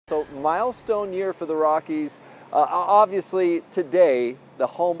So milestone year for the Rockies. Obviously today, the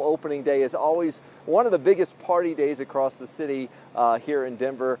home opening day, is always one of the biggest party days across the city here in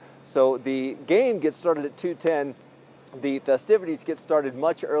Denver. So the game gets started at 2:10. The festivities get started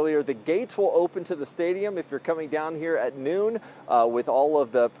much earlier. The gates will open to the stadium if you're coming down here at noon, with all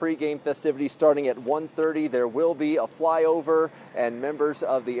of the pregame festivities starting at 1:30. There will be a flyover, and members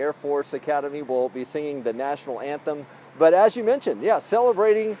of the Air Force Academy will be singing the national anthem. But as you mentioned, yeah,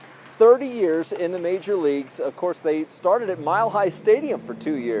 celebrating 30 years in the major leagues. Of course, they started at Mile High Stadium for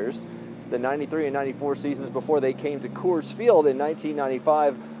 2 years, the 93 and 94 seasons, before they came to Coors Field in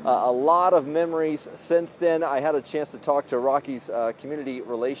 1995. A lot of memories since then. I had a chance to talk to Rockies Community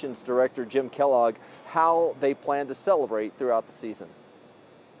Relations Director Jim Kellogg how they plan to celebrate throughout the season.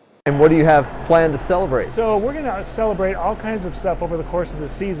 And what do you have planned to celebrate? So we're going to celebrate all kinds of stuff over the course of the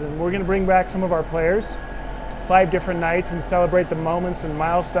season. We're going to bring back some of our players, 5 different nights, and celebrate the moments and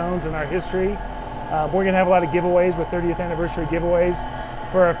milestones in our history. We're going to have a lot of giveaways with 30th anniversary giveaways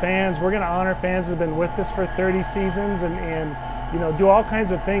for our fans. We're going to honor fans that have been with us for 30 seasons and you know, do all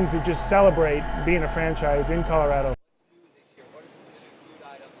kinds of things to just celebrate being a franchise in Colorado.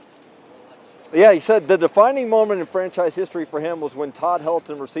 Yeah, he said the defining moment in franchise history for him was when Todd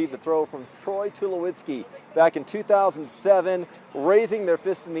Helton received the throw from Troy Tulowitzki back in 2007, raising their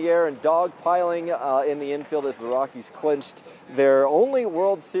fist in the air and dogpiling in the infield as the Rockies clinched their only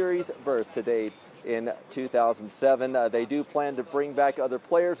World Series berth to date in 2007. They do plan to bring back other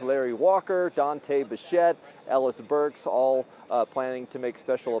players, Larry Walker, Dante Bichette, Ellis Burks, all planning to make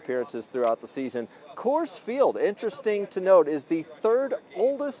special appearances throughout the season. Coors Field, interesting to note, is the 3rd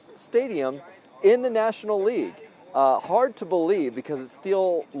oldest stadium in the National League. Hard to believe because it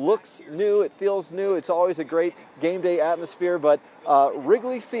still looks new, it feels new, it's always a great game day atmosphere, but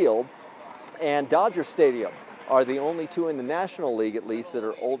Wrigley Field and Dodger Stadium are the only 2 in the National League, at least, that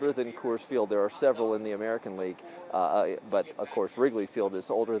are older than Coors Field. There are several in the American League, but of course Wrigley Field is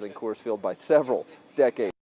older than Coors Field by several decades.